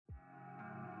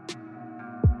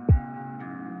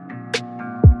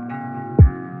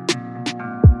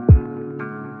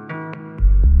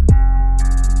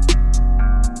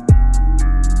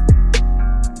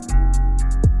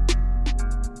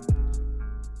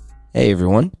Hey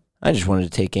everyone, I just wanted to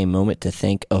take a moment to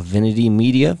thank Avinity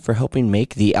Media for helping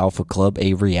make the Alpha Club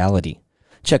a reality.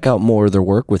 Check out more of their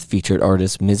work with featured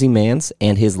artist Mizzy Mans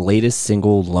and his latest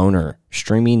single Loner,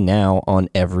 streaming now on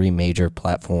every major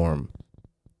platform.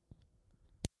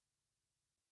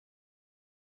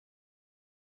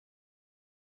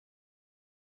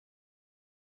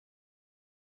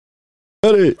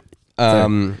 So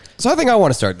I think I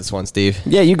want to start this one, Steve.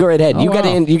 Yeah, you go right ahead. Oh, You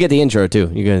wow. you get the intro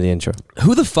too. You get the intro.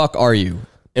 Who the fuck are you,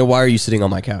 and why are you sitting on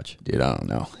my couch? Dude, I don't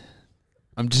know.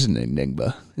 I'm just an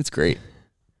enigma. It's great.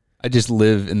 I just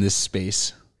live in this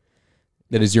space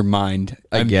that is your mind.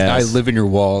 I guess. I live in your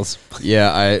walls.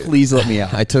 Yeah, Please let me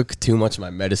out. I took too much of my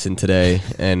medicine today,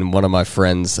 and one of my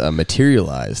friends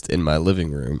materialized in my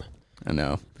living room. I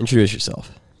know. Introduce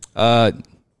yourself. I'm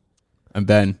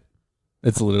Ben.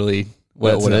 That's literally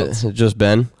what That's else? it. Just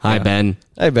Ben. Hi, Yeah. Ben.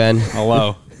 Hey, Ben.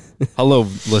 Hello. Hello,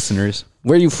 listeners.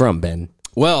 Where are you from, Ben?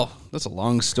 Well, that's a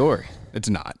long story. It's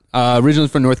not. Originally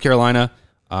from North Carolina,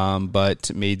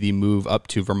 but made the move up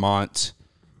to Vermont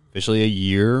officially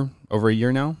over a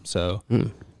year now. So,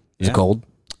 It's cold.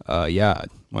 yeah,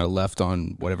 when I left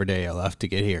on whatever day I left to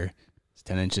get here, it's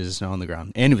 10 inches of snow on the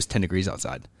ground, and it was 10 degrees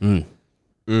outside.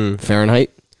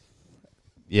 Fahrenheit?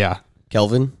 Yeah,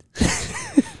 Kelvin.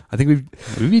 I think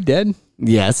we'd be dead.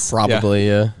 Yes. Probably,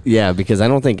 yeah. Yeah, because I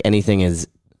don't think anything is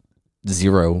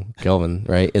 0 Kelvin,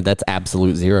 right? That's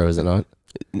absolute zero, is it not?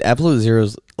 Absolute zero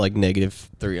is like negative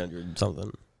 300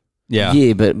 something. Yeah,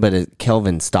 Yeah, but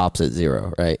Kelvin stops at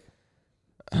 0, right?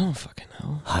 I don't fucking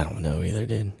know. I don't know either,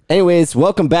 dude. Anyways,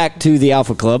 welcome back to the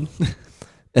Alpha Club.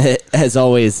 As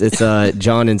always, it's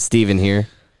John and Steven here,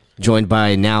 joined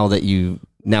by now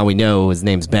we know his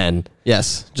name's Ben.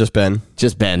 Yes, just Ben.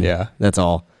 Just Ben. Yeah. That's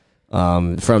all.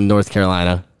 From North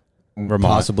Carolina. Vermont.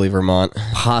 Possibly Vermont.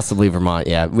 Possibly Vermont,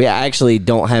 yeah. We actually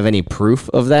don't have any proof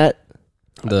of that.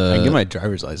 I can get my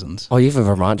driver's license. Oh, you have a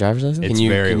Vermont driver's license? It's Can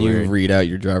very you weird. read out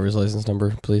your driver's license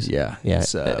number, please? Yeah, Yeah.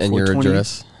 It's, And your 420.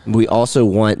 address. We also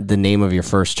want the name of your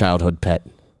first childhood pet.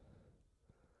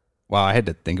 Wow, I had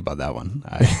to think about that one.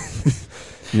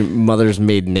 Your mother's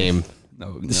maiden name.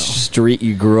 No. The street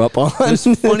you grew up on. There's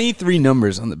 23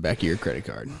 numbers on the back of your credit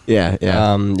card. Yeah,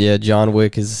 yeah. Yeah, John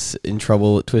Wick is in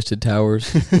trouble at Twisted Towers.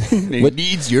 It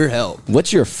needs your help.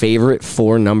 What's your favorite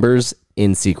 4 numbers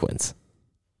in sequence?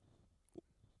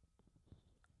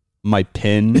 My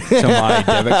PIN to my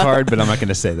debit card, but I'm not going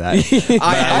to say that.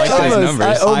 I like those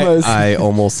numbers. I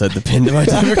almost said the pin to my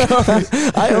debit card.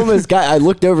 I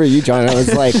looked over at you, John, and I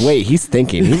was like, wait, he's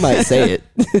thinking. He might say it.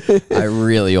 I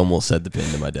really almost said the pin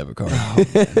to my debit card.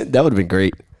 That would have been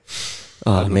great.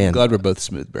 Oh, I'm man. glad we're both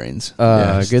smooth brains.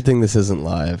 Yes. Good thing this isn't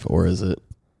live, or is it?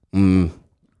 I mean,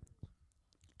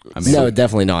 No,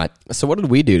 definitely not. So what did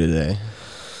we do today?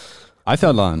 I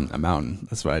fell on a mountain.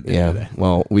 That's what I did Yeah. today.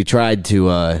 Well, we tried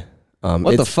to.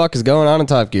 What the fuck is going on in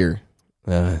Top Gear?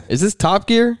 Is this Top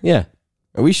Gear? Yeah.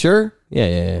 Are we sure?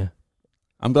 Yeah.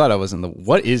 I'm glad I was in the.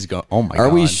 What is going? Oh my god! Are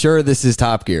we sure this is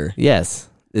Top Gear? Yes.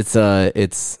 It's. Well,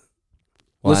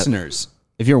 listeners?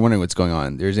 If you're wondering what's going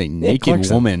on, there's a naked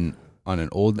Clarkson. woman on an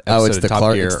old Oh, episode it's of the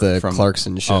Top Gear It's the from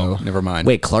Clarkson show. Oh, never mind.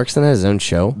 Wait, Clarkson has his own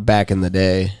show? Back in the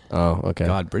day. Oh, okay.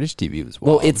 God, British TV was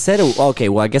Well, wild. it said, okay,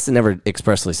 well, I guess it never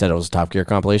expressly said it was a Top Gear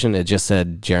compilation. It just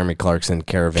said Jeremy Clarkson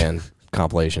Caravan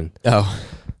compilation. Oh,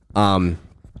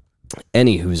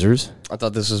 Any Hoosers. I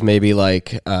thought this was maybe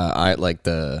like like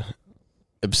the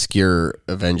obscure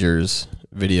Avengers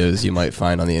videos you might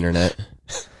find on the internet.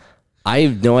 I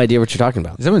have no idea what you're talking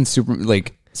about. Is that when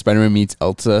Spider-Man meets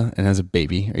Elsa and has a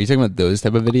baby? Are you talking about those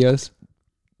type of videos?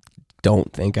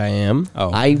 Don't think I am.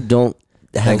 Oh, I don't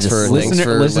have Thanks this. for-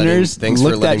 listeners, thanks for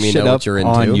look letting that me shit know up what you're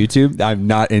into. on YouTube. I'm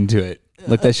not into it.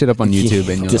 Look that shit up on YouTube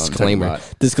and you'll Disclaimer. know what I'm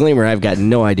talking Disclaimer, I've got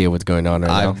no idea what's going on right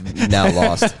now. I've now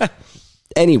lost.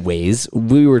 Anyways,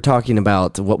 we were talking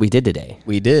about what we did today.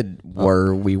 We did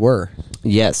where we were.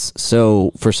 Yes.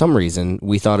 So for some reason,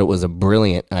 we thought it was a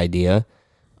brilliant idea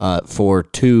for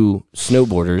 2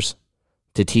 snowboarders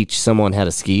to teach someone how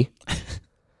to ski.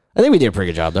 I think we did a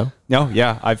pretty good job, though. No,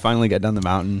 yeah, I finally got down the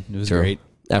mountain. It was great.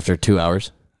 After 2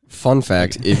 hours. Fun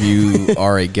fact, if you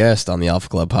are a guest on the Alpha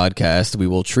Club podcast, we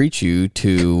will treat you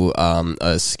to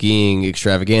a skiing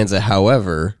extravaganza.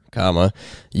 However,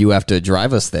 you have to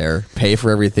drive us there, pay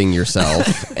for everything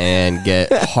yourself, and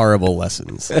get horrible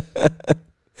lessons.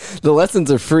 The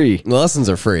lessons are free. The lessons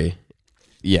are free.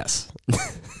 Yes.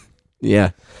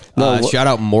 Yeah. No, Shout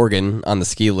out Morgan on the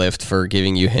ski lift for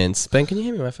giving you hints. Ben, can you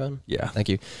hand me my phone? Yeah. Thank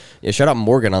you. Yeah, shout out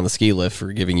Morgan on the ski lift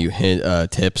for giving you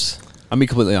tips. I'll be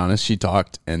completely honest. She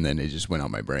talked, and then it just went out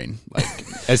my brain. Like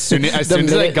as soon as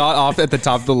I got off at the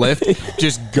top of the lift,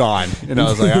 just gone. And I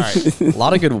was like, all right. A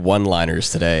lot of good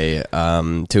one-liners today,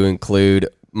 to include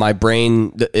my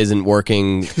brain isn't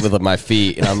working with my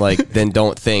feet, and I'm like, then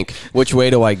don't think. Which way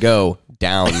do I go?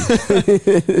 Down.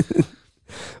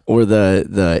 Or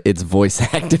the it's voice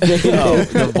activated. Oh,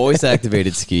 the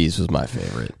voice-activated skis was my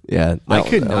favorite. Yeah, I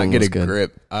could that not one get was a good.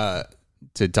 grip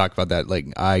to talk about that. Like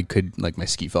I could, like my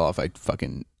ski fell off. I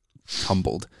fucking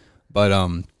tumbled. But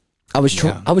I was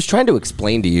trying to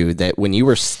explain to you that when you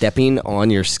were stepping on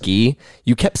your ski,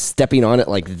 you kept stepping on it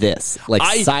like this, like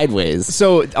sideways.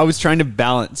 so I was trying to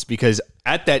balance because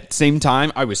at that same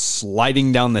time I was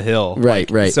sliding down the hill. Right,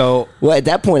 right. So well, at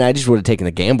that point, I just would have taken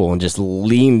the gamble and just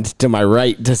leaned to my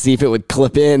right to see if it would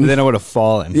clip in. then I would have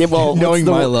fallen. Yeah, well, knowing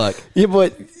my luck. Yeah,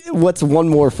 but what's one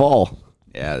more fall?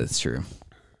 Yeah, that's true.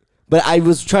 But I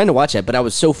was trying to watch it, but I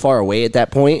was so far away at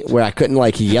that point where I couldn't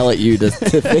like yell at you to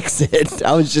fix it.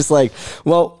 I was just like,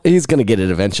 well, he's going to get it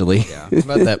eventually. Yeah. What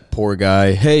about that poor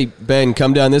guy? Hey, Ben,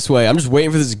 come down this way. I'm just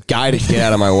waiting for this guy to get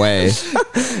out of my way.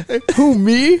 Who,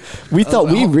 me? We thought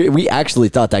we actually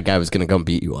thought that guy was going to come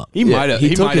beat you up. He might have.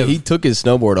 He might have. took his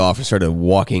snowboard off and started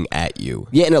walking at you.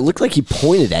 Yeah, and it looked like he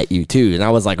pointed at you too, and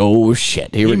I was like, oh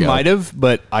shit, here we He go. might have,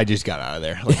 but I just got out of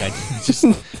there. Like I just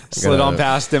slid on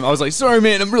past him. I was like, "Sorry,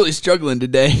 man, I'm really struggling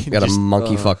today." Got to Just-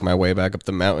 monkey fuck my way back up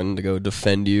the mountain to go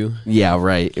defend you. Yeah,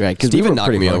 right. Because Steven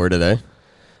knocked me over today.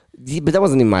 but that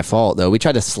wasn't even my fault though. We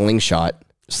tried to slingshot,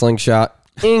 Slingshot.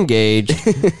 Engage.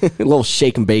 a little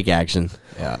shake and bake action.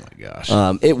 Oh my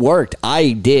gosh. It worked.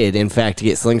 I did, in fact,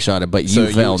 get slingshotted, but you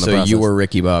fell in the process. you were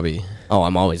Ricky Bobby. Oh,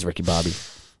 I'm always Ricky Bobby.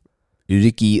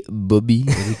 Ricky Bobby.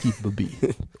 Ricky Bobby.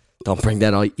 Don't bring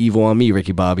that all evil on me,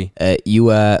 Ricky Bobby. You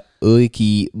are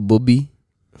Ricky Bobby.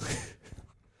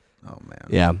 Oh man.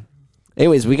 Yeah.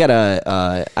 Anyways, we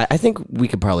gotta. I think we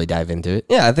could probably dive into it.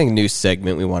 Yeah, I think new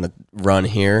segment we want to run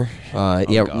here.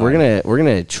 Yeah, God. we're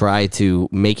gonna try to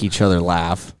make each other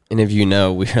laugh. And if you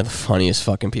know, we are the funniest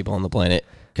fucking people on the planet.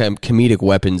 Comedic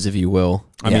weapons, if you will.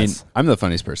 I Yes. mean, I'm the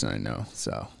funniest person I know.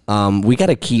 So We got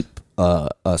to keep a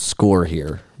score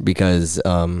here because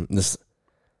this.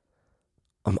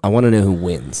 I want to know who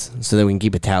wins so that we can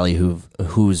keep a tally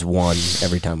who's won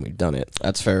every time we've done it.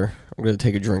 That's fair. I'm going to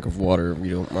take a drink of water if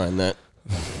you don't mind that.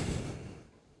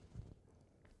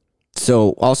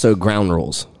 So also ground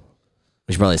rules.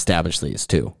 We should probably establish these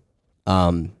too.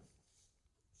 No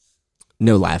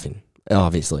laughing,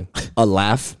 obviously. A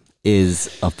laugh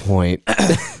is a point.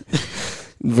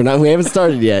 We haven't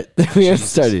started yet.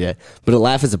 But a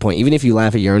laugh is a point. Even if you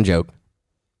laugh at your own joke,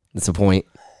 it's a point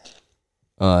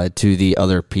to the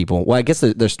other people. Well, I guess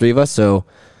there's three of us, so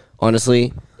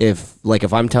honestly, if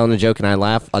I'm telling a joke and I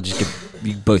laugh, I'll just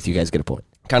give both you guys get a point.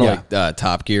 Kind of like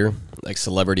Top Gear, like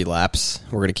celebrity laps.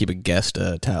 We're going to keep a guest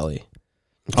tally.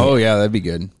 oh yeah, that'd be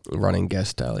good. Running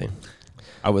guest tally.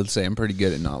 I would say I'm pretty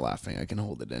good at not laughing. I can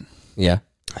hold it in. Yeah.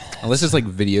 Unless it's like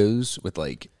videos with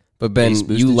like. But Ben, Bass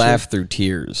boosted you shit? laugh through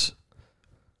tears.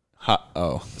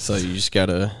 Oh So you just got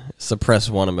to suppress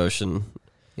one emotion.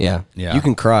 Yeah. yeah. You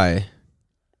can cry.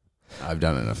 I've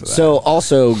done enough of that. So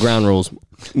also ground rules.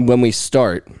 When we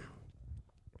start,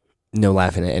 no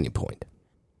laughing at any point.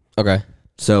 Okay.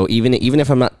 So even if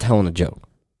I'm not telling a joke,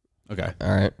 okay.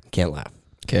 All right. can't laugh.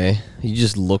 Okay. You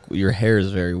just look, your hair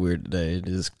is very weird today. It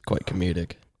is quite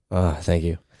comedic. Thank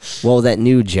you. Well, that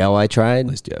new gel I tried. At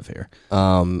least you have hair.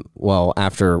 Well,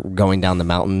 after going down the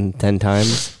mountain 10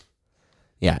 times,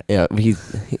 yeah,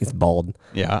 he's bald.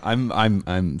 Yeah,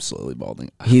 I'm slowly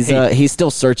balding. He's still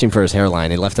searching for his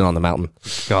hairline. He left it on the mountain.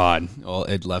 God. Well,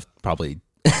 it left probably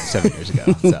 7 years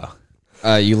ago.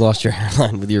 So. You lost your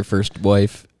hairline with your first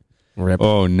wife. Rip.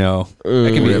 Oh no.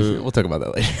 We'll talk about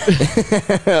that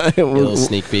later. A little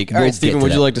sneak peek. All we'll right, get Steven, to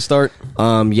would you that. like to start?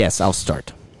 Yes, I'll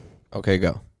start. Okay,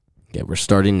 go. Yeah, we're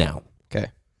starting now. Okay.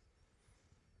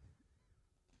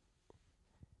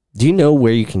 Do you know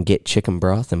where you can get chicken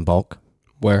broth in bulk?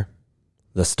 Where?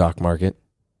 The stock market.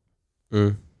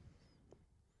 That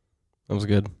was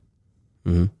good.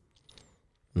 Okay.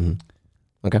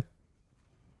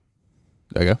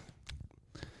 There you go.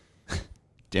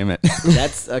 Damn it.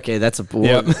 That's okay. That's a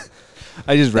Yep.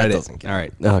 I just read That it. doesn't count. All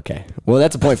right. Okay. Well,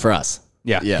 that's a point for us.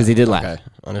 Yeah. Yeah. 'Cause he did laugh. Okay,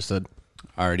 understood.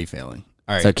 Already failing.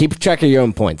 All right. So keep track of your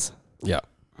own points. Yeah.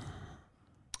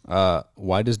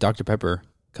 Why does Dr. Pepper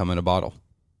come in a bottle?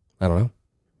 I don't know.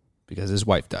 Because his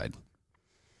wife died.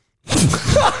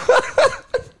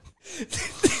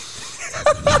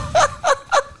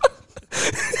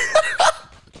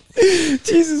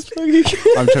 Jesus fucking.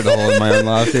 I'm trying to hold my own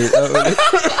laugh here.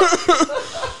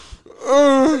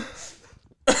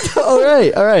 All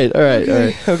right.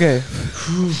 Okay.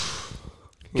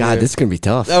 God, this is gonna be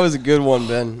tough. That was a good one,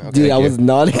 Ben. Okay, Dude, I thank was you.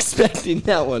 not expecting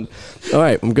that one. All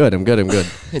right, I'm good.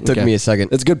 It took me a second.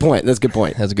 That's a good point. That's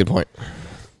a good point.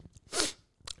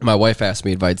 My wife asked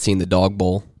me if I'd seen the Dog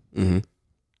Bowl. Mm-hmm.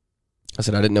 I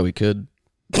said I didn't know he could.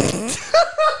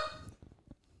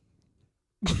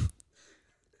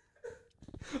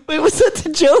 Wait, was that the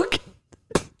joke?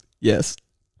 Yes.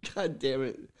 God damn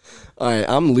it. All right,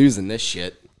 I'm losing this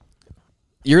shit.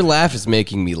 Your laugh is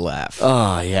making me laugh.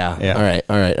 Oh, yeah.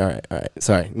 All right.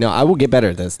 Sorry. No, I will get better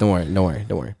at this. Don't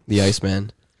worry. The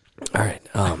Iceman. All right.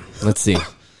 Let's see.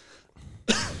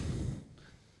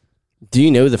 Do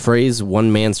you know the phrase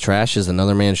 "one man's trash is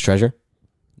another man's treasure"?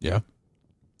 Yeah.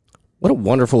 What a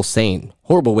wonderful saying.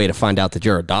 Horrible way to find out that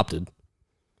you're adopted.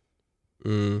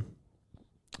 Mm,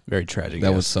 Very tragic.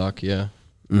 that would suck, yeah.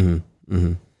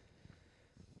 Mm-hmm.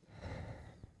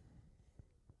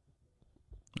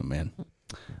 Oh, man.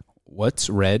 What's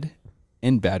red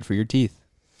and bad for your teeth?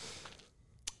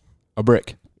 A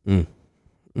brick.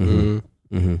 Mm-hmm.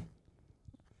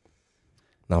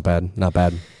 Not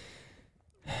bad.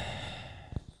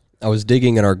 I was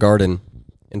digging in our garden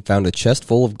and found a chest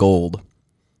full of gold.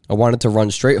 I wanted to run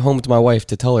straight home to my wife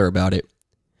to tell her about it.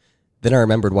 Then I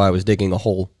remembered why I was digging a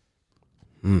hole.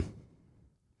 Oh,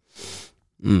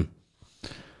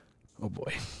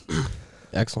 boy.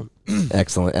 Excellent.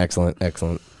 Excellent.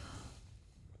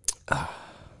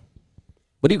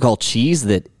 What do you call cheese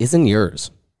that isn't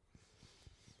yours?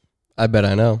 I bet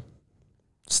I know.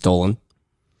 Stolen.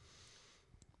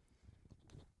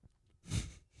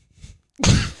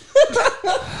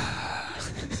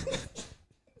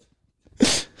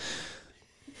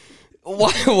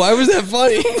 Why was that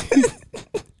funny?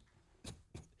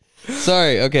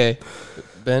 Sorry, okay.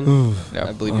 Ben,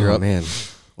 I believe you're up. Man.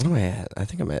 What am I at? I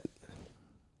think I'm at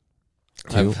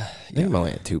 2. I've- I think I'm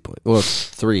only at 2 points. Well,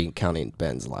 3 counting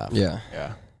Ben's laugh. Yeah.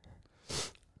 Yeah.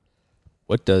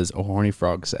 What does a horny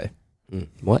frog say?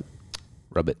 What?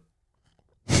 Rub it.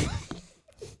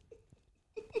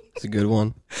 It's a good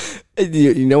one.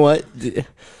 You know what?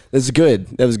 That's good.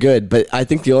 That was good. But I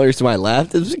think the only reason why I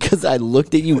laughed is because I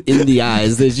looked at you in the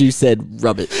eyes as you said,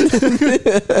 rub it.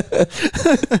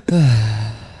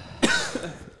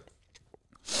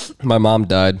 My mom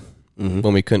died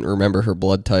when we couldn't remember her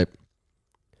blood type.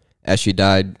 As she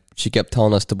died, she kept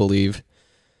telling us to believe,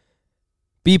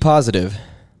 be positive,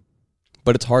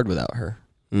 but it's hard without her.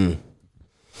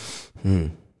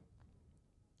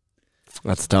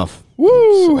 That's tough.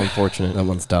 Woo! Unfortunate. That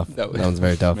one's tough. That one's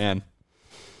very tough. Man.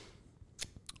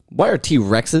 Why are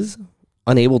T-Rexes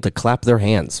unable to clap their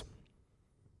hands?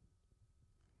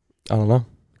 I don't know.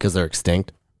 Because they're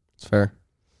extinct. It's fair.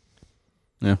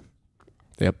 Yeah.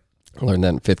 Yep. I learned that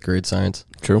in 5th grade science.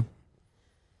 True.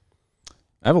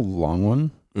 I have a long one.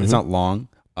 It's not long,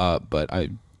 but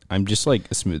I'm just like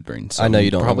a smooth brain. So I know you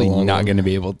I'm don't have probably a long not one. going to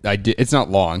be able. It's not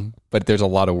long, but there's a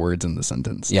lot of words in the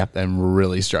sentence. Yeah. that I'm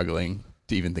really struggling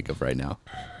to even think of right now.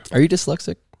 Are you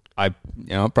dyslexic? I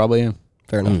probably am.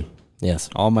 Fair enough. Yes.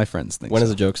 All my friends think. When so.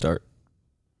 does a joke start?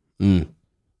 Mm.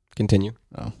 Continue.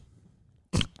 Oh,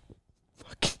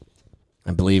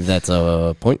 I believe that's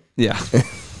a point. yeah.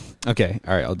 Okay.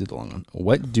 All right. I'll do the long one.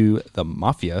 What do the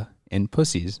mafia and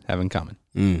pussies have in common?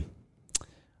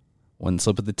 One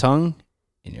slip of the tongue,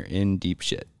 and you're in deep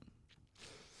shit.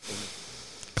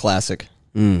 Classic.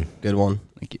 Good one.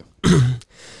 Thank you.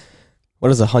 What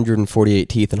has 148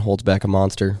 teeth and holds back a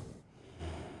monster?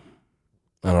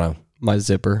 I don't know. My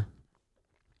zipper.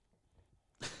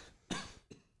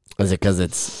 Is it because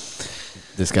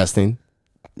it's disgusting?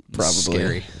 Probably.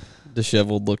 Scary.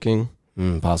 Disheveled looking.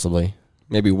 Possibly.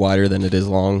 Maybe wider than it is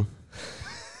long.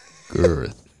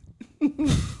 Girth.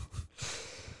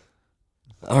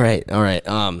 All right.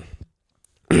 John,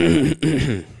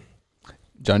 do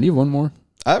you have one more?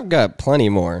 I've got plenty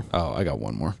more. Oh, I got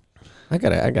one more. I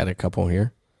got a couple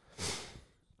here.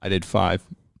 I did 5.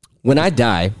 When I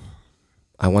die,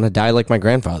 I want to die like my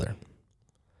grandfather,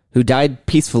 who died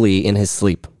peacefully in his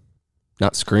sleep,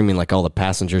 not screaming like all the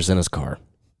passengers in his car.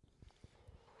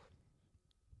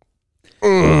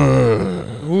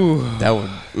 That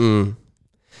would...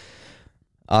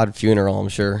 Odd funeral, I'm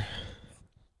sure.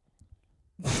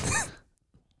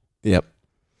 Yep.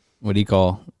 What do you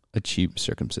call a cheap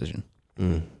circumcision?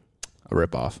 A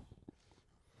ripoff.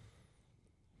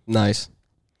 Nice.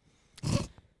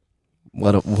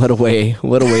 What a way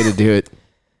to do it.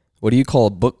 What do you call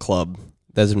a book club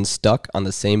that's been stuck on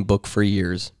the same book for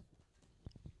years?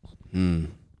 I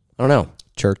don't know.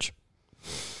 Church.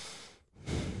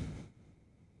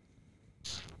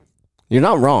 You're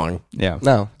not wrong. Yeah.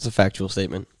 No, it's a factual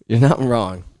statement. You're not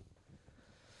wrong.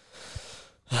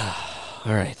 All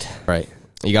right.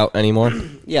 You got any more?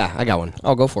 Yeah, I got one.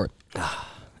 I'll go for it.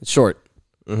 It's short.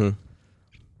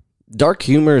 Dark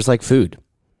humor is like food.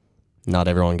 Not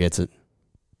everyone gets it.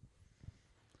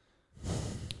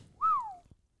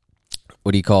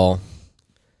 What do you call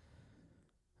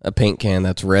a paint can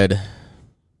that's red?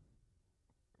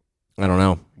 I don't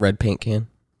know. Red paint can?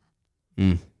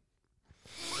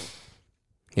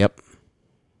 Yep.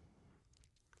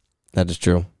 That is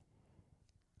true.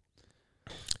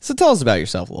 So tell us about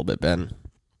yourself a little bit, Ben.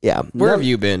 Yeah. Where have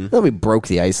you been? Then we broke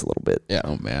the ice a little bit. Yeah.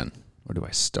 Oh man, where do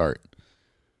I start?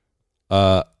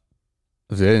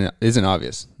 It isn't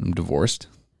obvious. I'm divorced.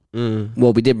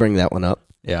 Well, we did bring that one up.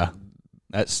 Yeah,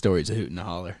 that story's a hoot and a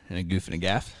holler and a goof and a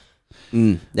gaff.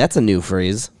 That's a new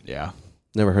phrase. Yeah,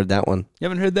 Never heard that one. you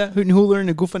haven't heard that hoot and hooler and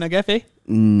a goof and a gaff?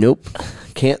 Nope.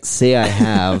 Can't say I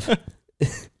have.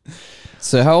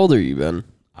 So how old are you, Ben?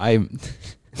 I'm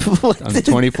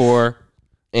 24.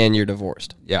 And you're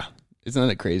divorced. Yeah, isn't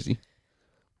that crazy?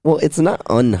 Well, it's not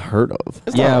unheard of.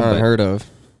 It's Yeah, not but- unheard of.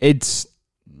 It's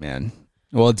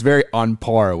well, it's very on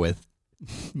par with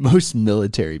most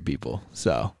military people.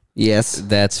 So Yes.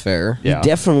 That's fair. yeah, You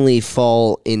definitely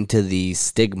fall into the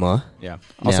stigma. yeah.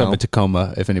 Also, Now- I'm a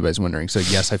Tacoma, if anybody's wondering. So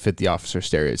yes, I fit the officer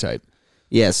stereotype.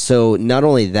 Yes. So not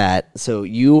only that, so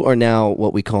you are now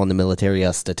what we call in the military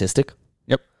a statistic.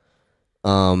 Yep.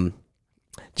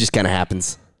 Just kind of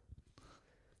happens.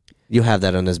 You have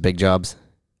that on those big jobs.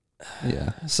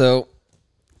 Yeah. So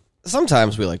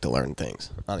sometimes we like to learn things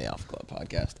on the Alpha Club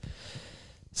podcast.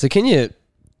 So can you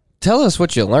tell us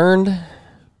what you learned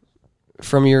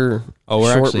from your we're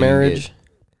short actually gonna marriage? get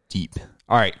deep.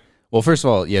 All right. Well, first of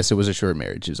all, yes, it was a short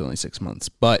marriage. It was only 6 months,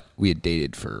 but we had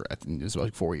dated for, I think it was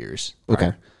like 4 years. Okay.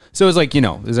 Right? So it was like, it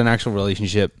was an actual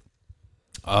relationship.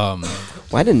 Well,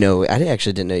 I didn't know. I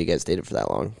actually didn't know you guys dated for that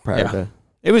long prior Yeah. to.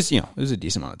 It was, it was a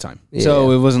decent amount of time. Yeah.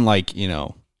 So it wasn't like,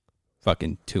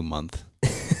 fucking 2 month.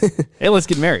 Hey, let's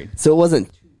get married. So it wasn't.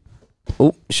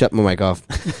 Oh, shut my mic off.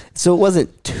 So it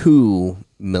wasn't too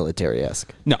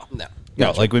military-esque. No. No.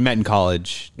 No, like we met in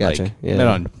college. Gotcha, Like, yeah. met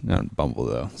on Bumble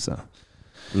though. So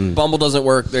Bumble doesn't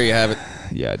work. There you have it.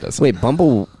 yeah, it does. Wait,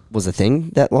 Bumble was a thing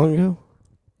that long ago?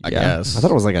 I Yeah. guess. I thought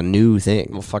it was like a new thing.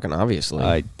 Well, fucking obviously.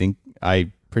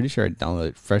 I'm pretty sure I downloaded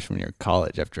it freshman year of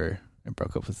college after I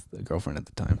broke up with a girlfriend at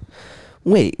the time.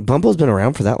 Wait, Bumble's been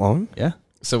around for that long? Yeah.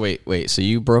 So wait. So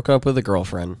you broke up with a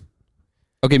girlfriend.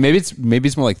 Okay, maybe it's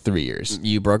more like 3 years.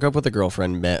 You broke up with a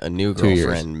girlfriend, met a new 2 years.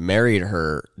 girlfriend, married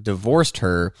her, divorced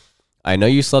her. I know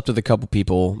you slept with a couple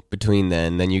people between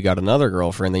then you got another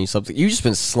girlfriend, then you slept with, you just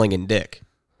been slinging dick.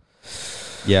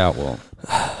 Yeah, well,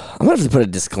 I'm gonna have to put a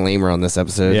disclaimer on this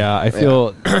episode. yeah, I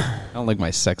feel I don't like my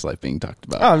sex life being talked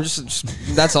about. Oh, I'm just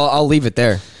that's all. I'll leave it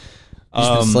there.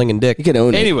 Just been slinging dick. You can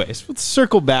own it. Anyways, let's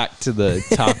circle back to the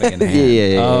topic at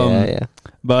hand. Yeah.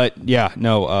 But yeah,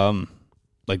 no,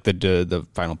 like the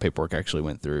final paperwork actually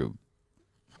went through,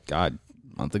 a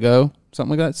month ago,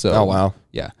 something like that. So Oh, wow.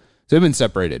 yeah. So they've been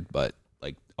separated, but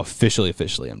like officially,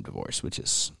 I'm divorced, which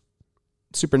is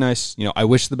super nice. I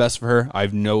wish the best for her. I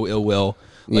have no ill will.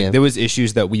 Like Yeah. there was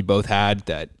issues that we both had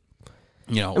that,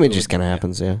 I mean, it just kind of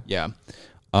happens, yeah. yeah.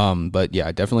 But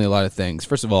yeah, definitely a lot of things.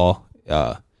 First of all,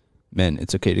 men,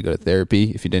 it's okay to go to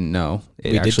therapy if you didn't know. It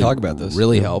We did actually talk about this.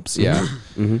 Really helps. Yeah.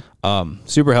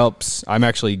 Super helps. I'm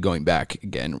actually going back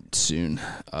again soon.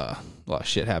 A lot of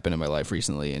shit happened in my life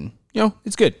recently, and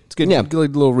it's good. It's good. Yeah. Get like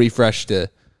a little refresh to,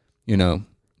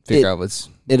 figure out what's.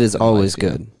 It is always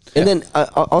life, good. And then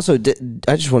also,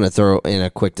 I just want to throw in a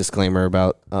quick disclaimer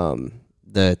about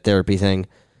the therapy thing.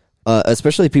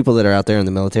 Especially people that are out there in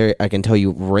the military, I can tell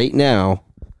you right now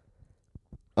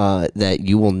that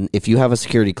you will, if you have a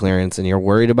security clearance and you're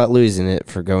worried about losing it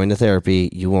for going to therapy,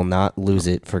 you will not lose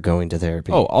it for going to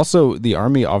therapy. Oh, also the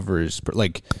Army offers,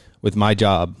 like with my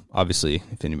job, obviously,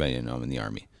 if anybody didn't know, I'm in the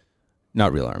Army.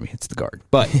 Not real Army, it's the Guard.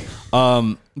 But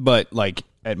like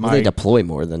at Well, my they deploy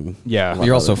more than yeah,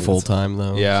 You're also full time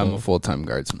though. yeah, so. I'm a full-time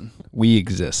guardsman. We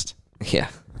exist, yeah.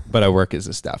 but I work as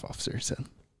a staff officer, so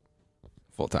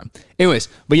full-time. Anyways,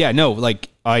 but yeah, no, like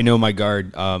I know my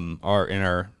guard are in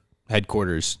our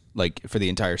headquarters, like for the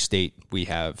entire state we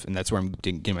have, and that's where I'm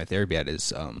getting my therapy at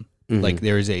is like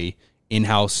there is a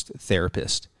in-house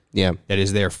therapist Yeah. that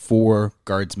is there for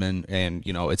guardsmen, and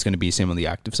it's going to be same on the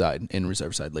active side and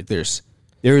reserve side. Like there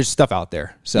is stuff out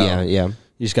there, so Yeah, yeah.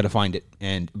 you just got to find it,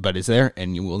 but it's there,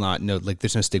 and you will not know. Like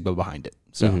there's no stigma behind it.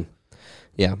 So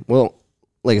Yeah. Well,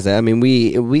 like I said, I mean,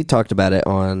 we talked about it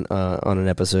on an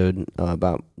episode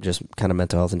about just kind of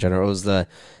mental health in general. It was the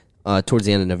towards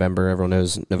the end of November. Everyone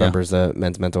knows November is the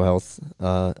men's mental health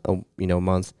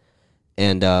month,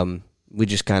 and we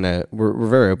just kind of we're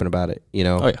very open about it.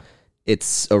 oh yeah,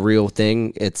 It's a real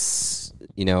thing. It's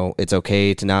it's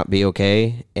okay to not be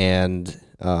okay. And,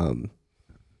 some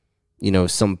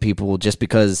people, just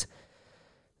because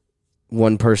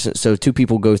two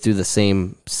people go through the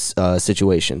same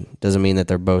situation doesn't mean that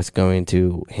they're both going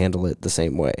to handle it the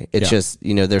same way. It's just,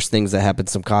 there's things that happen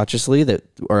subconsciously that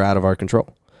are out of our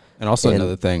control. And also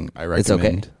another thing I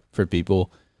recommend for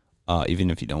people, even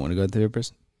if you don't want to go to the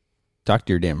therapist, talk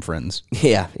to your damn friends.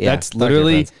 Yeah. That's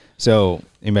literally, so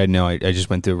anybody know, I just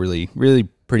went through a really, really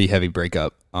pretty heavy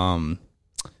breakup.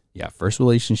 First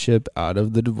relationship out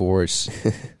of the divorce.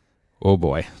 Oh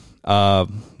boy.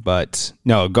 But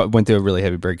no, went through a really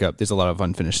heavy breakup. There's a lot of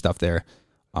unfinished stuff there.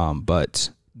 But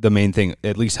the main thing,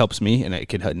 at least helps me, and it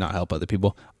could not help other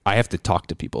people. I have to talk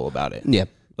to people about it. Yeah.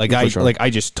 I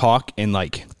just talk, and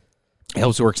like, it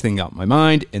helps work things out in my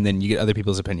mind, and then you get other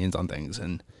people's opinions on things,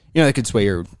 and that could sway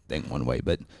your thing one way.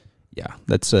 But yeah,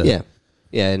 that's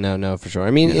no, for sure.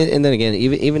 I mean, and then again,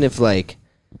 even if like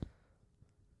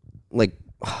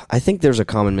I think there's a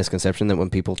common misconception that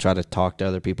when people try to talk to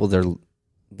other people,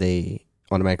 they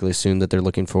automatically assume that they're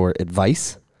looking for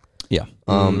advice. Yeah.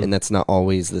 And that's not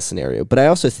always the scenario. But I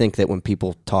also think that when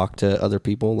people talk to other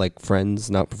people, like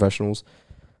friends, not professionals,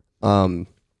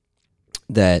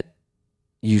 that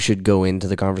you should go into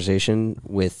the conversation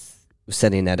with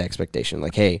setting that expectation.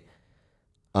 Like, hey,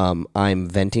 I'm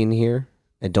venting here.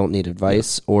 I don't need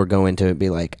advice, or go into it and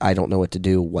be like, I don't know what to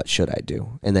do. What should I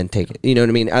do? And then take it. You know what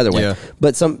I mean? Either way. Yeah.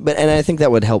 And I think that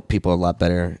would help people a lot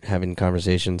better having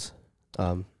conversations.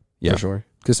 For sure.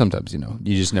 Because sometimes,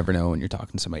 you just never know when you're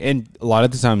talking to somebody. And a lot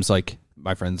of the times, like,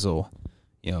 my friends will,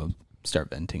 start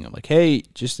venting. I'm like, hey,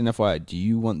 just an FYI, do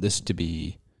you want this to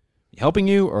be helping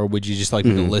you, or would you just like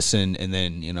me to listen and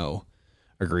then,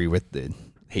 agree with the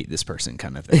hate this person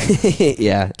kind of thing?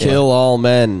 Yeah. Kill all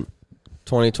men.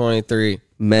 2023.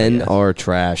 Men are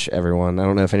trash, everyone. I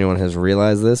don't know if anyone has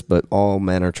realized this, but all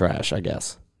men are trash, I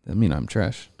guess. I mean, I'm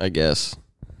trash. I guess.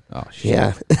 Oh, shit.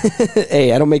 Yeah.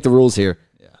 Hey, I don't make the rules here.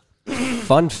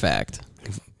 Fun fact.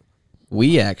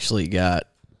 We actually got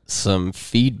some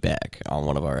feedback on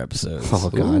one of our episodes. Oh,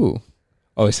 God. Ooh.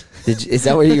 Oh, is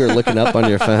that what you were looking up on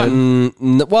your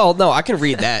phone? Well, no, I can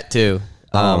read that too.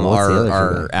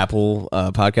 Our Apple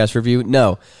podcast review.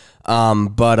 No.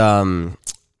 The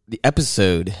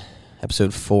episode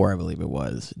 4, I believe it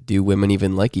was. Do women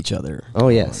even like each other? Oh,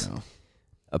 yes.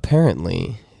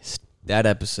 Apparently, that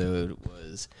episode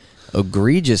was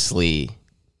egregiously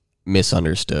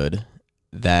misunderstood.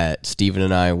 That Steven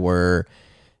and I were,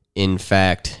 in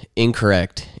fact,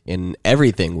 incorrect in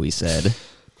everything we said.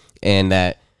 And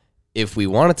that if we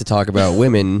wanted to talk about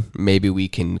women, maybe we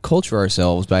can culture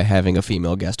ourselves by having a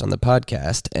female guest on the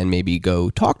podcast and maybe go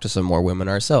talk to some more women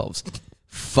ourselves.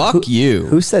 Fuck you.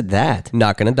 Who said that?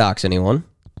 Not going to dox anyone.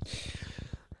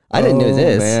 I didn't know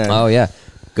this. Man. Oh, yeah.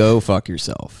 Go fuck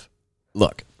yourself.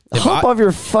 Look. Hop off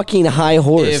your fucking high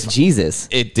horse. Jesus.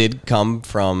 It did come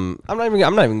from... I'm not even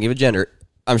going to give a gender.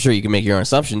 I'm sure you can make your own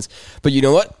assumptions. But you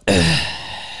know what?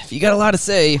 If you got a lot to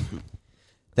say,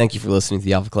 thank you for listening to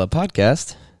the Alpha Club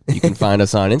podcast. You can find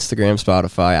us on Instagram,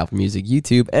 Spotify, Apple Music,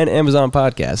 YouTube, and Amazon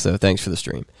Podcast. So thanks for the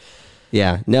stream.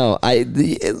 Yeah, no,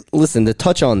 listen, to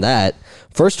touch on that,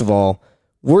 first of all,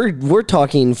 we're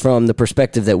talking from the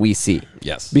perspective that we see.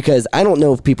 Yes. Because I don't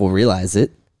know if people realize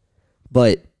it,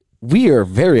 but we are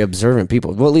very observant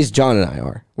people. Well, at least John and I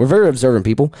are. We're very observant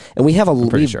people, and we have I'm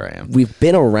pretty sure I am. We've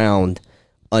been around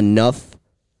enough,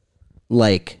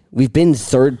 like, we've been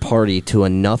third party to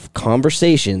enough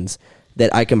conversations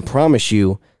that I can promise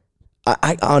you,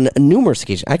 I on numerous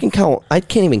occasions, I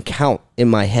can't even count in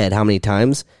my head how many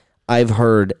times I've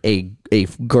heard a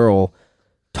girl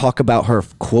talk about her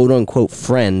quote unquote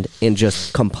friend and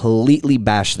just completely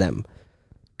bash them.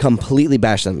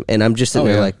 And I'm just sitting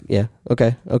there like, yeah,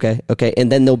 okay.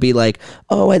 And then they'll be like,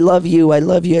 oh, I love you.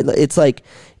 It's like,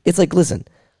 listen,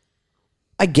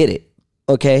 I get it.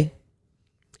 Okay.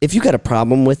 If you got a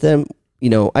problem with them,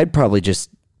 I'd probably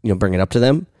just, bring it up to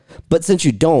them. But since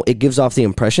you don't, it gives off the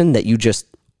impression that you just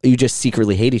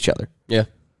secretly hate each other. Yeah.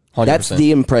 100%. That's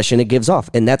the impression it gives off.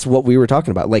 And that's what we were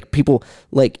talking about. Like, people,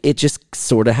 like, it just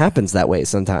sort of happens that way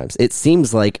sometimes. It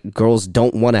seems like girls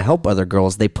don't want to help other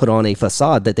girls. They put on a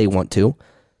facade that they want to.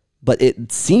 But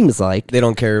it seems like they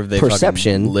don't care if they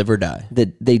perception fucking live or die.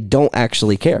 That they don't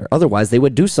actually care. Otherwise, they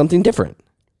would do something different.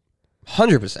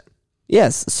 100%.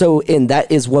 Yes. So, and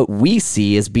that is what we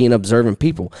see as being observant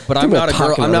people. But I'm not a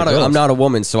girl. I'm not a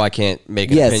woman, so I can't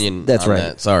make an opinion. That's on right.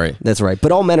 That. Sorry. That's right.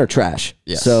 But all men are trash.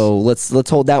 Yes. So let's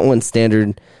hold that one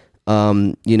standard.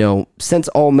 Since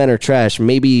all men are trash,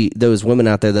 maybe those women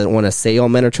out there that want to say all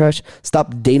men are trash,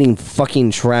 stop dating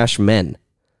fucking trash men.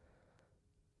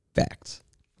 Facts.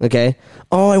 Okay.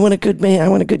 Oh, I want a good man. I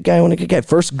want a good guy. I want a good guy.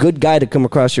 First good guy to come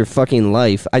across your fucking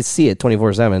life. I see it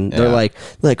 24/7. They're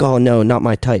like, oh no, not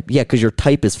my type. Yeah, because your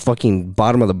type is fucking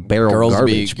bottom of the barrel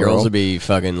garbage, bro. Girls would be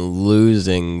fucking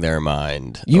losing their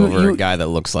mind over a guy that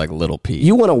looks like Little Pete.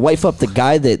 You want to wife up the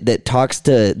guy that talks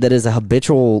to, that is a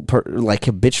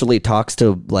habitually talks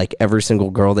to like every single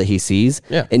girl that he sees.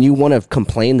 Yeah. And you want to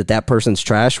complain that person's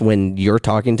trash when you're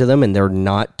talking to them and they're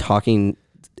not talking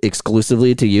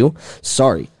exclusively to you.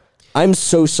 Sorry. I'm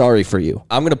so sorry for you.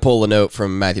 I'm going to pull a note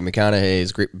from Matthew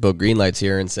McConaughey's book Greenlights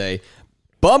here and say,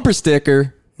 bumper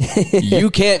sticker, you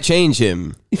can't change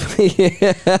him.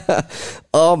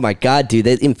 Oh my God, dude,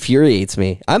 that infuriates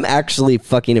me. I'm actually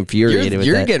fucking infuriated with that.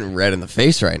 You're getting red in the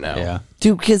face right now. Yeah.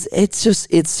 Dude, because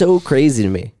it's so crazy to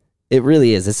me. It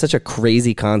really is. It's such a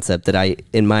crazy concept that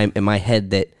in my head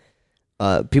that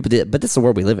people did, but this is the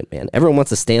world we live in, man. Everyone wants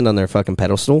to stand on their fucking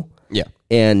pedestal. Yeah.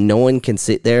 And no one can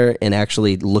sit there and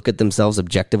actually look at themselves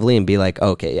objectively and be like,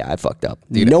 okay, yeah, I fucked up.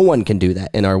 Dude, no one can do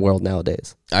that in our world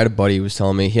nowadays. I had a buddy who was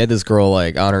telling me he had this girl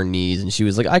like on her knees and she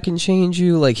was like, I can change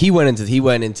you. Like he went into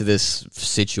this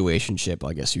situationship,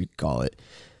 I guess you'd call it.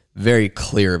 Very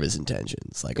clear of his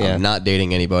intentions. Like, I'm not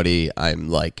dating anybody. I'm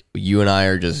like, you and I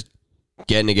are just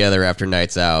getting together after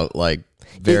nights out. Like,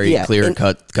 very clear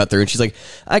cut through. And she's like,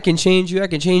 I can change you. I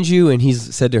can change you. And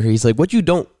he's said to her, he's like, what you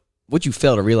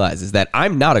fail to realize is that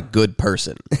I'm not a good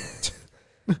person.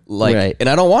 Like, and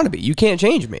I don't want to be. You can't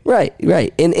change me. Right.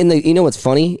 And you know what's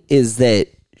funny is that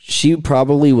she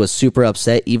probably was super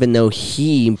upset, even though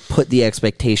he put the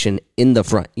expectation in the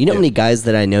front. You know how many guys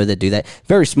that I know that do that?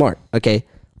 Very smart. Okay.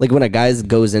 Like when a guy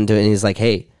goes into it and he's like,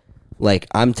 hey, like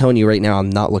I'm telling you right now, I'm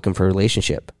not looking for a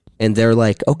relationship. And they're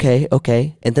like, okay.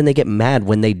 And then they get mad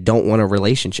when they don't want a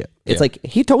relationship. It's like,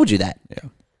 he told you that. Yeah.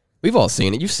 We've all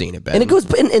seen it. You've seen it, Ben. And it goes,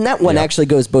 and that one actually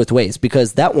goes both ways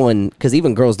because that one, because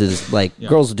even girls do this, like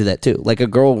girls will do that too. Like a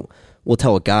girl will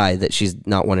tell a guy that she's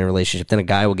not wanting a relationship, then a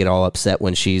guy will get all upset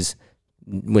when she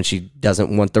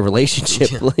doesn't want the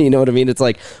relationship. You know what I mean? It's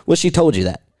like, well, she told you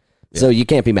that, so you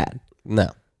can't be mad.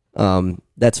 No.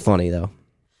 That's funny though.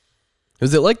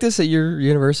 Was it like this at your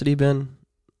university, Ben?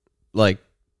 Like,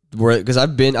 because I've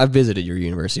visited your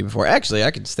university before. Actually, I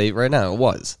can state right now it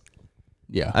was.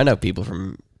 Yeah, I know people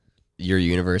from your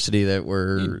university that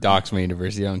were dox my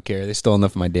university. I don't care. They stole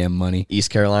enough of my damn money.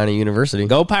 East Carolina University.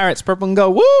 Go Pirates, purple and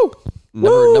go. Woo!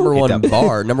 Number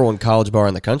one college bar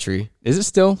in the country. Is it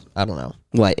still? I don't know.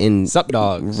 What in Sup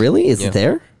Dogs? Really? Is it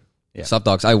there? Yeah. Sup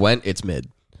Dogs. I went. It's mid.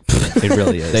 It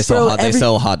really is. They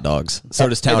sell hot dogs. So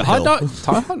does Town Hill.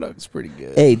 Hot dog's pretty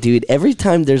good. Hey, dude. Every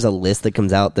time there's a list that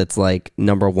comes out that's like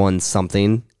number one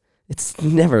something, it's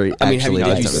never. Did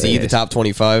you see the top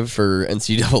 25 for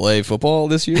NCAA football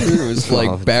this year? It was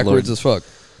like backwards as fuck.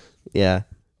 Yeah,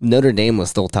 Notre Dame was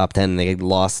still top 10. And they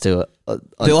lost to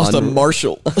to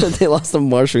Marshall. They lost to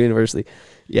Marshall University.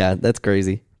 Yeah, that's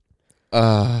crazy.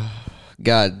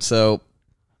 God, so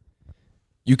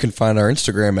you can find our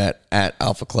Instagram at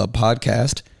Alpha Club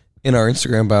Podcast. In our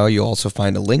Instagram bio, you'll also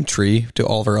find a link tree to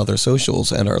all of our other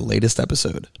socials and our latest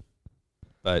episode.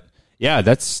 But I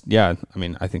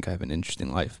mean, I think I have an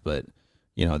interesting life, but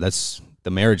that's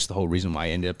the marriage, the whole reason why I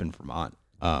ended up in Vermont.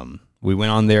 We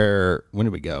went on there. When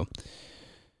did we go?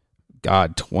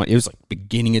 God, it was like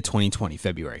beginning of 2020,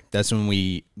 February. That's when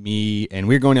we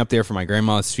were going up there for my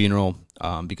grandma's funeral,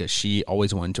 because she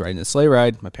always wanted to ride in a sleigh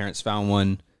ride. My parents found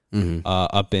one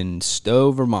up in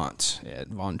Stowe, Vermont at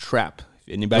Von Trapp.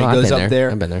 If anybody goes up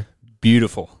there, I've been there.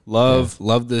 Beautiful. Love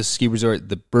the ski resort.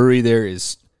 The brewery there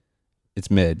it's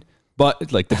mid.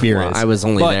 But like the beer is. I was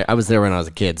there. I was there when I was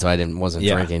a kid, so I wasn't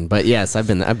drinking. But yes, I've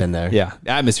been there. Yeah, the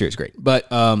atmosphere is great.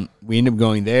 But we ended up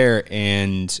going there,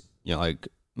 and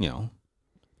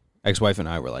ex-wife and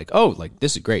I were like, "Oh, like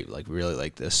this is great. Like we really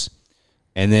like this."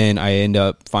 And then I end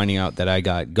up finding out that I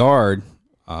got guard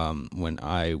when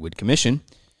I would commission,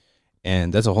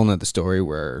 and that's a whole nother story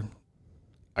where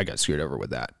I got screwed over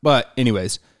with that. But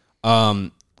anyways, I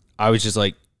was just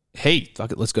like, "Hey,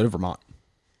 fuck it, let's go to Vermont."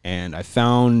 And I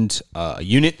found a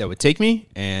unit that would take me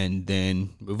and then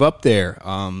move up there.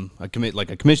 I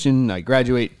commission, I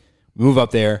graduate, move up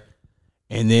there.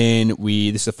 And then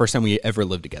this is the first time we ever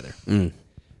lived together.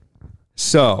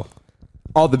 So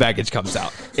all the baggage comes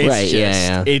out.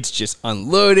 It's just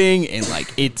unloading and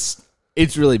like, it's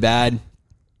really bad.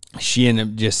 She ended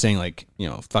up just saying like,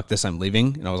 fuck this, I'm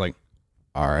leaving. And I was like,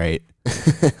 all right.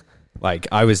 Like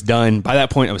I was done. By that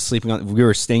point, I was sleeping we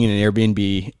were staying in an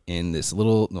Airbnb in this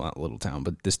not little town,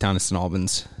 but this town of St.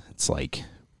 Albans. It's like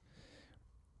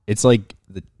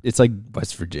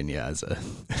West Virginia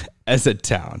as a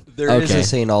town. There is a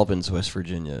St. Albans, West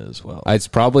Virginia as well. It's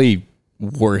probably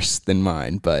worse than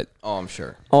mine, but Oh, I'm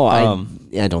sure. Oh,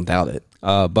 I don't doubt it.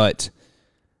 but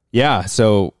yeah,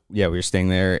 so yeah, we were staying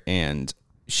there and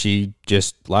she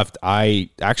just left. I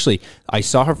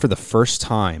saw her for the first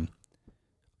time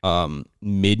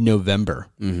mid-November.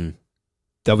 Mm-hmm.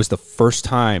 That was the first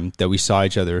time that we saw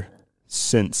each other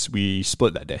since we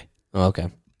split that day. Oh, okay.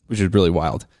 Which is really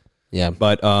wild. Yeah.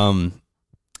 But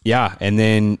yeah, and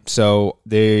then so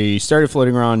they started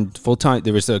floating around full-time.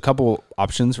 There was a couple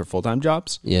options for full-time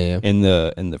jobs. Yeah. In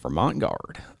the Vermont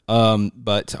Guard.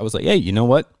 But I was like, hey, you know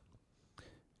what?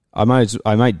 I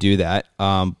might do that.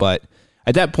 But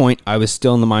at that point, I was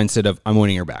still in the mindset of I'm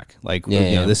winning her back. Like,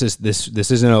 this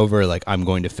isn't over. Like, I'm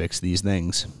going to fix these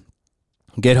things.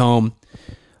 Get home.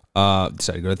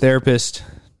 Decided to go to a therapist.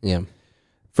 Yeah.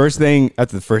 First thing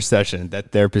after the first session,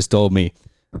 that therapist told me,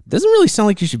 doesn't really sound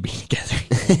like you should be together.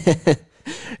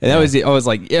 And that was it. I was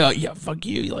like, yeah, fuck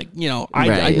you. Like,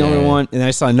 I know one. And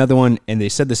I saw another one and they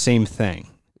said the same thing.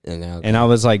 And I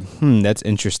was like, that's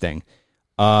interesting.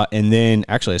 And then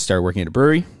actually I started working at a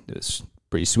brewery. It was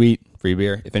pretty sweet. Free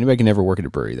beer. If anybody can ever work at a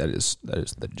brewery, that is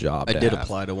the job. I did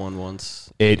apply to one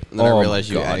once. And then I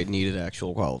realized I needed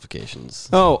actual qualifications.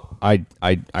 Oh, I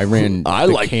ran I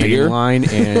the like canning beer. line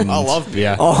and I love beer.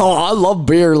 Yeah. Oh, I love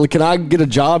beer. Can I get a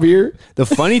job here? The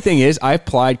funny thing is I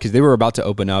applied because they were about to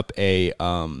open up a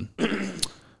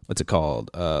what's it called?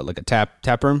 Like a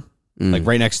tap room, like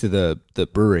right next to the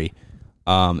brewery.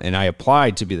 And I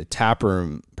applied to be the tap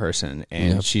room person,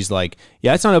 and she's like,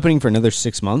 "Yeah, it's not opening for another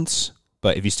 6 months,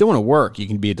 but if you still want to work, you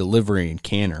can be a delivery and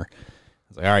canner." I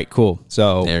was like, "All right, cool."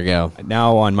 So There you go.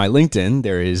 Now on my LinkedIn,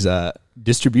 there is a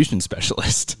distribution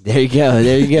specialist. There you go.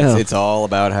 There you go. It's all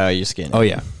about how you skin it. Oh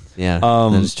yeah, Yeah,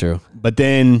 that is true. But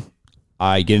then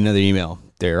I get another email.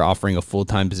 They're offering a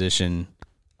full-time position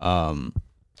in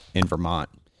Vermont,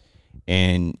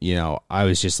 and I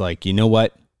was just like, you know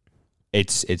what?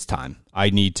 It's time. I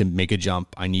need to make a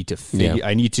jump. I need to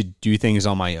I need to do things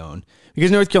on my own,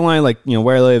 because North Carolina, like,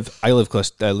 where I live close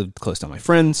to my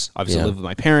friends. Obviously, I live with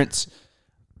my parents.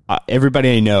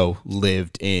 Everybody I know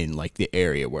lived in like the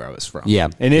area where I was from. Yeah.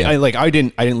 And I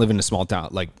didn't live in a small town.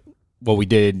 Like, well, we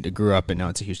did. I grew up, and now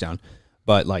it's a huge town.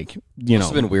 But like,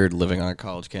 It's been weird living on a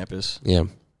college campus. Yeah.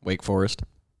 Wake Forest.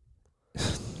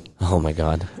 Oh my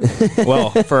God. Well,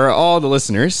 for all the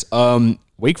listeners,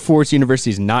 Wake Forest University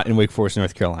is not in Wake Forest,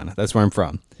 North Carolina. That's where I'm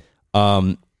from.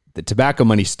 The tobacco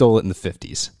money stole it in the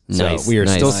 50s. Nice, So we are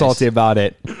nice. still salty about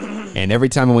it. And every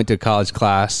time I went to a college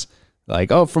class,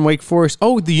 like, oh, from Wake Forest.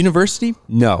 Oh, the university?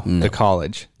 No. The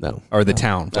college. No. Or the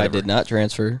town. I whatever. did not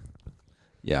transfer.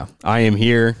 Yeah. I am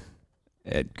here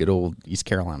at good old East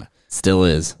Carolina. Still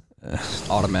is.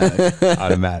 Automatic.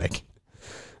 Automatic.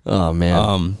 Oh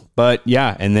man. But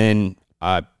yeah, and then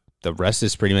the rest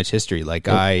is pretty much history. Like,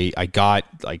 I got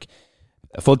like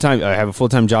a full-time. I have a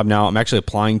full-time job now. I'm actually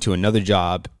applying to another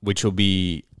job, which will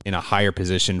be in a higher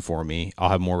position for me. I'll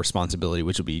have more responsibility,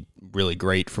 which will be really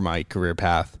great for my career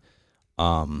path.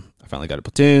 I finally got a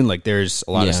platoon. Like, there's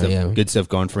a lot of stuff, good stuff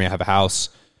going for me. I have a house,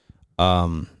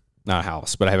 not a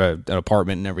house, but I have an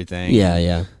apartment and everything.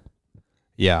 Yeah.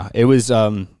 It was,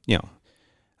 I'd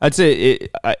say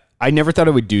I never thought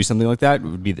I would do something like that. It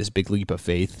would be this big leap of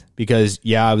faith, because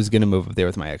I was going to move up there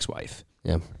with my ex-wife.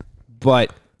 Yeah.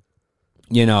 But,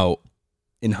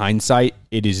 in hindsight,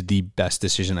 it is the best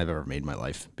decision I've ever made in my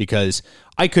life, because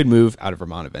I could move out of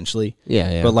Vermont eventually.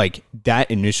 Yeah. But like that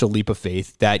initial leap of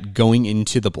faith, that going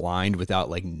into the blind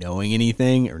without like knowing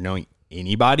anything or knowing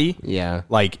anybody. Yeah.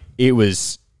 Like it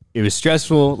was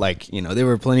stressful. Like, there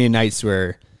were plenty of nights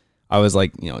where I was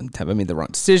like, have I made the wrong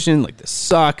decision? Like, this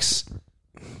sucks.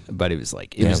 But it was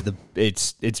like,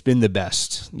 it's been the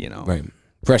best, Right.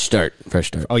 Fresh start.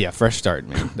 Oh yeah. Fresh start,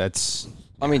 man. That's,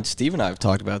 I mean, Steve and I have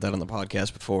talked about that on the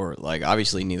podcast before. Like,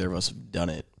 obviously, neither of us have done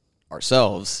it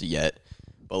ourselves yet.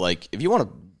 But, like, if you want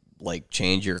to, like,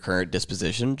 change your current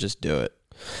disposition, just do it.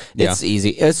 It's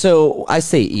easy. So I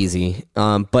say easy,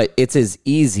 but it's as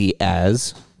easy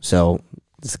as, so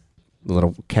just a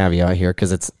little caveat here,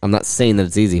 because I'm not saying that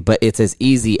it's easy, but it's as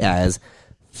easy as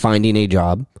finding a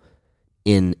job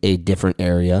in a different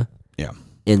area. Yeah.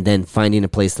 And then finding a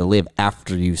place to live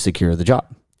after you secure the job.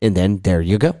 And then there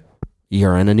you go.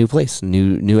 You're in a new place,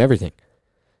 new everything.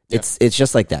 Yeah. It's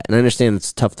just like that. And I understand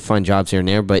it's tough to find jobs here and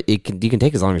there, but you can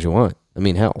take as long as you want. I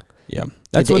mean, hell. Yeah.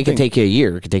 It can take you a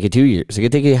year. It could take you 2 years. It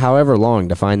could take you however long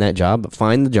to find that job. But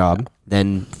find the job,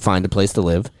 then find a place to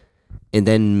live, and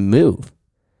then move.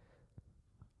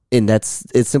 And that's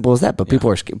as simple as that. But people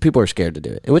are scared to do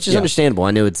it, which is understandable.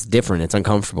 I know it's different. It's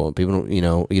uncomfortable. People, you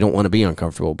don't want to be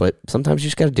uncomfortable, but sometimes you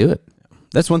just got to do it.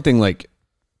 That's one thing. Like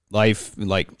life,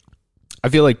 like I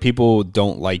feel like people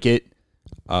don't like it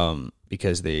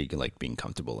because they like being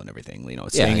comfortable and everything. You know,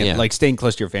 staying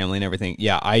close to your family and everything.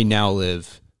 Yeah, I now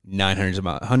live 900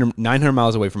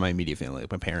 miles away from my immediate family,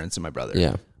 like my parents and my brother.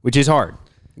 Yeah. Which is hard.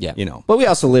 Yeah. You know. But we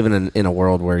also live in a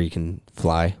world where you can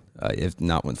fly. If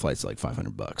not when flights are like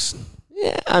 $500.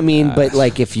 Yeah, I mean, but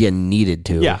like if you needed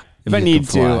to. Yeah. If you I could need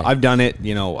to, fly. I've done it.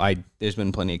 You know, there's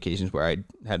been plenty of occasions where I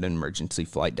had an emergency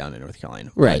flight down to North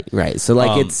Carolina. Right. So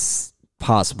like it's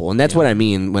possible. And that's what I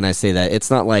mean when I say that. It's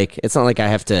not like I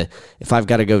have to, if I've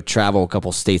got to go travel a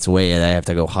couple states away and I have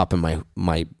to go hop in on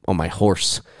my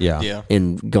horse. Yeah.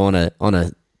 And go on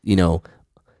a you know,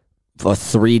 a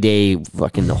 3-day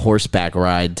fucking horseback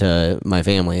ride to my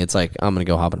family. It's like, I'm going to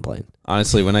go hop in a plane.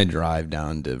 Honestly, when I drive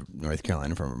down to North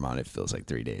Carolina from Vermont, it feels like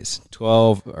 3 days,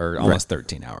 12 or almost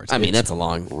 13 hours. I mean, It's that's a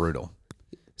long. brutal,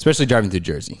 especially driving through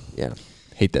Jersey. Yeah.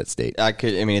 Hate that state. I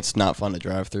mean, it's not fun to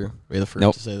drive through. We're the first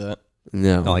Nope. to say that.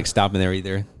 No. I don't like stopping there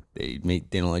either. They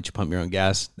don't let you pump your own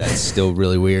gas. That's still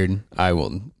really weird. I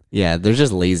will. Yeah, they're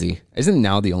just lazy. Isn't it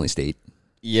now the only state?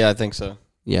 Yeah, I think so.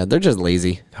 Yeah, they're just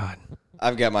lazy. God.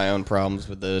 I've got my own problems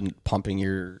with the not pumping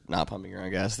your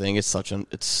own gas thing. It's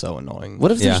so annoying.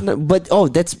 What if there's no, but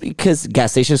that's because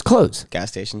gas stations close. Gas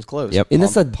stations closed. Yep. And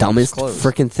that's the Pumps dumbest closed.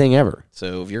 freaking thing ever.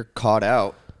 So if you're caught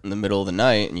out in the middle of the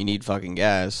night and you need fucking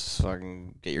gas,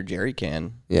 fucking get your jerry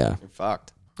can. Yeah. You're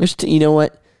fucked. You know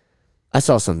what? I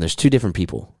saw something. There's two different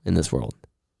people in this world.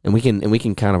 And we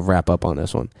can kind of wrap up on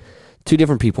this one. Two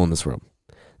different people in this world.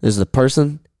 There's the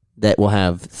person that will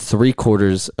have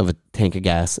 3/4 of a tank of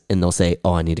gas and they'll say,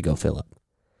 "Oh, I need to go fill up."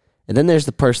 And then there's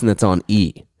the person that's on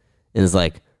E and is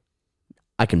like,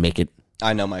 "I can make it.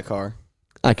 I know my car.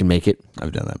 I can make it."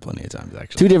 I've done that plenty of times,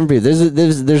 actually. Two different people.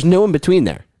 There's no in between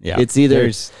there. Yeah. It's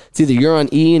either you're on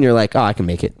E and you're like, "Oh, I can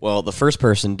make it." Well, the first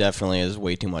person definitely has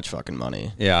way too much fucking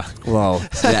money. Yeah. Well,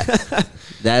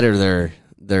 that or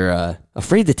they're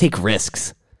afraid to take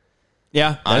risks.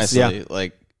 Yeah. Honestly,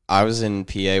 like I was in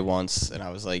PA once and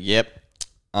I was like, "Yep,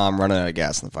 I'm running out of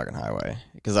gas on the fucking highway,"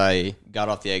 because I got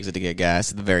off the exit to get gas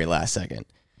at the very last second,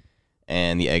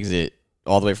 and the exit,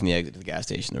 all the way from the exit to the gas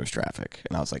station, there was traffic,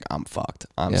 and I was like, "I'm fucked.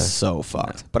 I'm so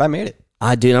fucked." But I made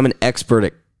it. Dude, I'm an expert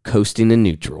at coasting in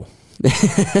neutral.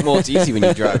 Well, it's easy when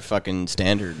you drive fucking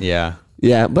standard. Yeah.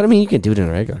 Yeah, but I mean, you can do it in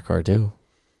a regular car too.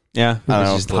 Yeah. I don't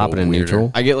know, Just pop it in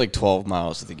neutral. I get like 12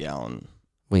 miles to the gallon,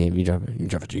 Well, yeah, you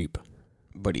drive a Jeep.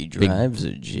 but he drives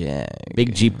a Jag.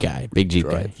 Big Jeep guy. Big Jeep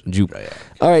guy. Jeep.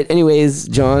 All right. Anyways,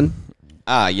 John.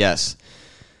 Yes.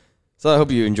 So I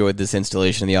hope you enjoyed this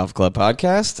installation of the Alpha Club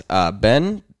podcast.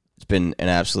 Ben, it's been an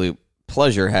absolute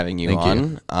pleasure having you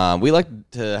on. We like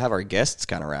to have our guests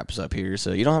kind of wrap us up here,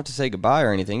 so you don't have to say goodbye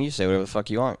or anything. You say whatever the fuck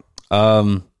you want.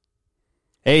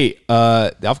 Hey,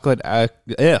 the Alpha Club.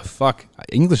 Fuck.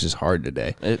 English is hard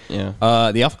today.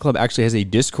 The Alpha Club actually has a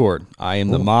Discord. I am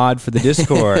the mod for the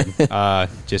Discord.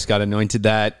 Just got anointed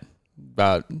that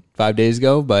about 5 days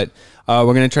ago, but we're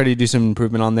going to try to do some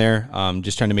improvement on there.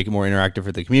 Just trying to make it more interactive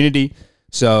for the community.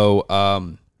 So,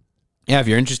 if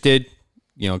you're interested,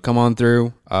 come on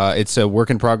through. It's a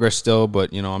work in progress still,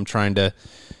 but, I'm trying to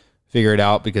figure it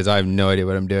out because I have no idea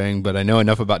what I'm doing, but I know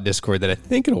enough about Discord that I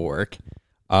think it'll work.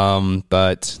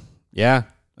 But yeah,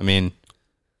 I mean,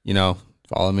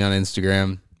 follow me on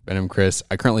Instagram, Benham Chris.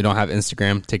 I currently don't have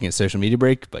Instagram, taking a social media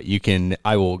break, but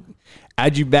I will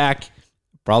add you back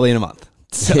probably in a month.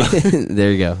 So,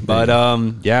 there you go. but,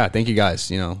 yeah, thank you guys.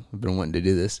 I've been wanting to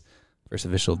do this first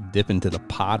official dip into the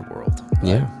pod world.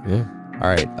 Yeah. All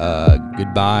right.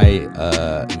 Goodbye,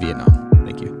 Vietnam.